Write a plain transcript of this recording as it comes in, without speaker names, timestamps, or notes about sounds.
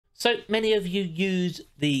So many of you use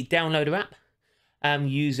the Downloader app,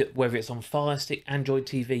 use it whether it's on FIRESTICK, Android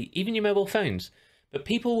TV, even your mobile phones. But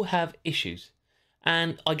people have issues,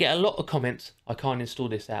 and I get a lot of comments. I can't install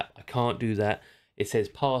this app. I can't do that. It says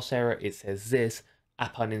pass error. It says this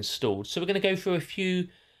app uninstalled. So we're going to go through a few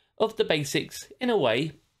of the basics in a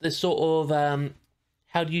way. The sort of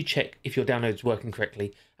how do you check if your download is working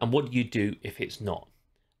correctly, and what do you do if it's not?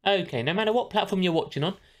 Okay, no matter what platform you're watching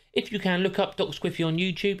on, if you can, look up Dr. Squiffy on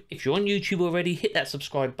YouTube. If you're on YouTube already, hit that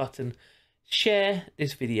subscribe button, share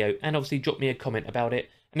this video, and obviously drop me a comment about it.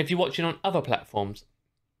 And if you're watching on other platforms,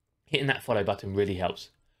 hitting that follow button really helps.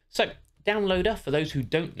 So, Downloader, for those who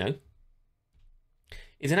don't know,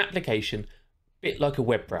 is an application a bit like a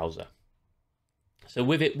web browser. So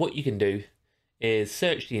with it, what you can do is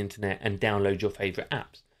search the internet and download your favourite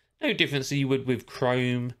apps. No difference than you would with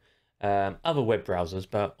Chrome, other web browsers,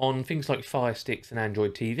 but on things like Fire Sticks and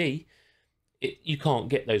Android TV, you can't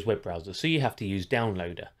get those web browsers, so you have to use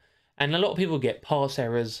Downloader. And a lot of people get parse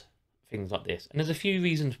errors, things like this, and there's a few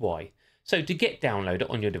reasons why. So to get Downloader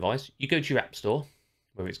on your device, you go to your app store,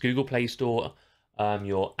 whether it's Google Play Store,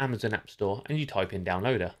 your Amazon App Store, and you type in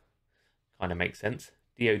Downloader. Kind of makes sense.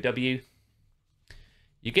 DOW.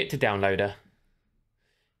 You get to Downloader,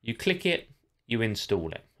 you click it, you install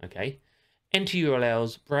it, okay? Enter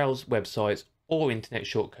URLs, browse websites or internet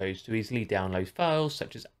shortcodes to easily download files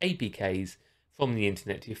such as APKs from the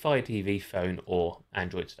internet to your Fire TV, phone or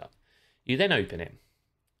Android stuff. You then open it.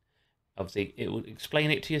 Obviously, it will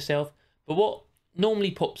explain it to yourself, but what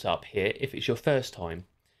normally pops up here, if it's your first time,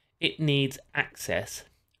 it needs access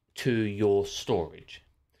to your storage.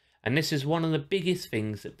 And this is one of the biggest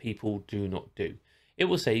things that people do not do. It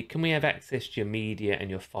will say, can we have access to your media and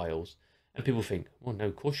your files? And people think, well, no,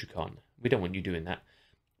 of course you can't. We don't want you doing that.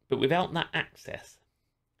 But without that access,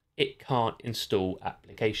 it can't install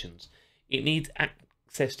applications. It needs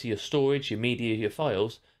access to your storage, your media, your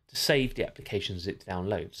files to save the applications it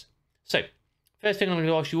downloads. So, first thing I'm going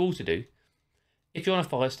to ask you all to do, if you're on a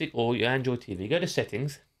Fire Stick or your Android TV, go to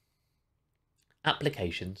Settings,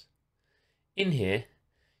 Applications. In here,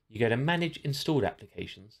 you go to Manage Installed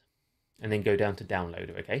Applications, and then go down to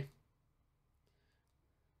Downloader, okay?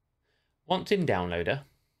 Once in Downloader,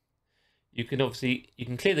 you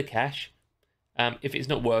can clear the cache. If it's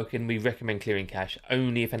not working, we recommend clearing cache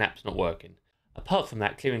only if an app's not working. Apart from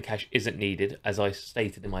that, clearing cache isn't needed, as I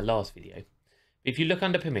stated in my last video. If you look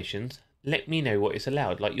under permissions, let me know what is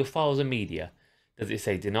allowed, like your files and media. Does it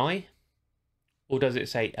say deny? Or does it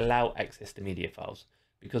say allow access to media files?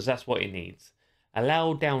 Because that's what it needs.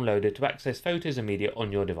 Allow Downloader to access photos and media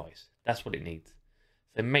on your device. That's what it needs.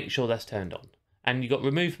 So make sure that's turned on. And you've got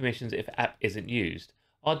remove permissions if app isn't used.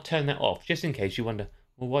 I'd turn that off just in case you wonder,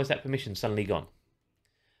 well, why is that permission suddenly gone?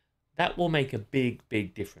 That will make a big,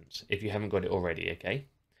 big difference if you haven't got it already, okay?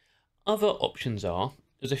 Other options are,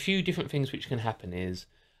 there's a few different things which can happen is,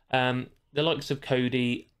 the likes of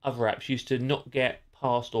Kodi, other apps used to not get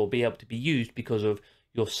passed or be able to be used because of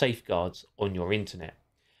your safeguards on your internet.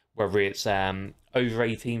 Whether it's over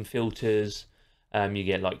 18 filters, you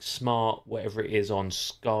get like Smart, whatever it is on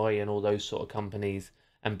Sky and all those sort of companies,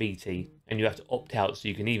 and BT, and you have to opt out so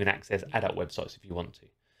you can even access adult websites if you want to.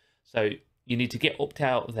 So you need to get opt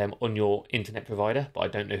out of them on your internet provider, but I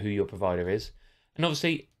don't know who your provider is. And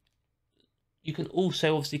obviously, you can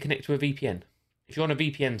also connect to a VPN. If you're on a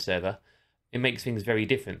VPN server, it makes things very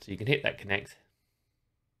different. So you can hit that connect,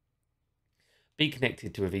 be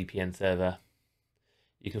connected to a VPN server.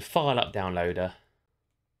 You can fire up Downloader.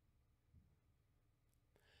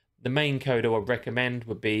 The main code I would recommend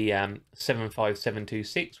would be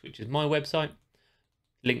 75726, which is my website.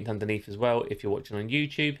 Linked underneath as well if you're watching on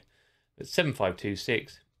YouTube. But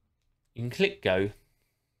 7526. You can click go.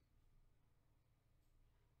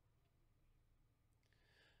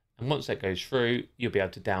 And once that goes through, you'll be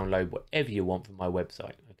able to download whatever you want from my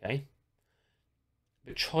website, okay?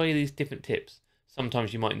 But try these different tips.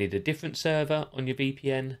 Sometimes you might need a different server on your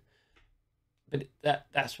VPN. But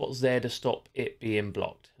that's what's there to stop it being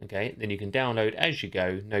blocked, okay? Then you can download as you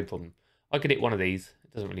go, no problem. I could hit one of these.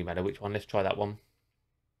 It doesn't really matter which one. Let's try that one.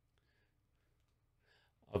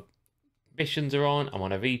 Permissions are on. I'm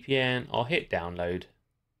on a VPN. I'll hit download.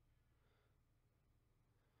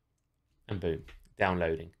 And boom,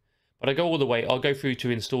 downloading. But I go all the way. I'll go through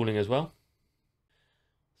to installing as well.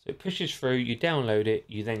 So it pushes through. You download it.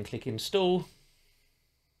 You then click install.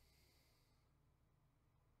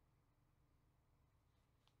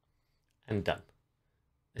 And done.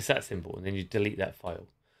 It's that simple, and then you delete that file.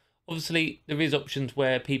 Obviously, there is options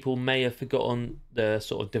where people may have forgotten the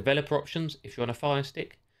sort of developer options if you're on a Fire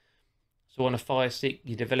Stick. So on a Fire Stick,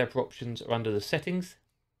 your developer options are under the settings.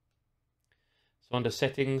 So under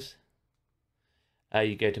settings,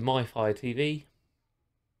 you go to My Fire TV,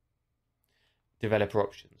 developer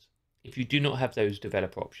options. If you do not have those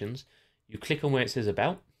developer options, you click on where it says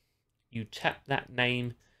about, you tap that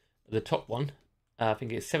name, the top one, I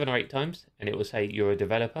think it's 7 or 8 times, and it will say you're a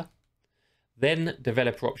developer. Then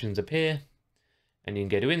developer options appear, and you can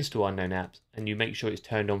go to install unknown apps, and you make sure it's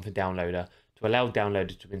turned on for downloader to allow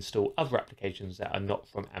downloaders to install other applications that are not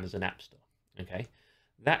from Amazon App Store. Okay,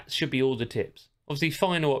 that should be all the tips. Obviously,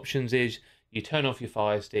 final options is you turn off your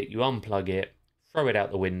Fire Stick, you unplug it, throw it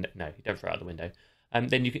out the window. No, you don't throw it out the window.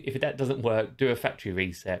 Then you can, if that doesn't work, do a factory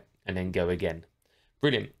reset and then go again.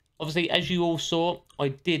 Brilliant. Obviously, as you all saw, I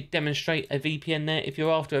did demonstrate a VPN there. If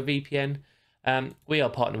you're after a VPN, we are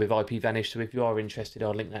partnered with IPVanish, so if you are interested,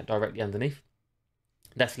 I'll link that directly underneath.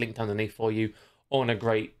 That's linked underneath for you on a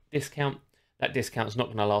great discount. That discount's not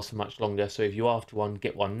going to last for much longer, so if you're after one,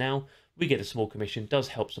 get one now. We get a small commission, does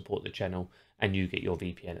help support the channel, and you get your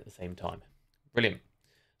VPN at the same time. Brilliant.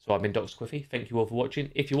 So I've been Dr. Squiffy. Thank you all for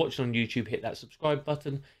watching. If you're watching on YouTube, hit that subscribe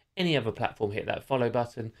button. Any other platform, hit that follow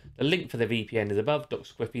button. The link for the VPN is above,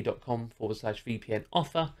 drsquiffy.com/VPN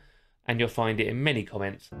offer, and you'll find it in many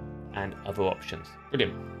comments and other options.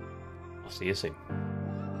 Brilliant. I'll see you soon.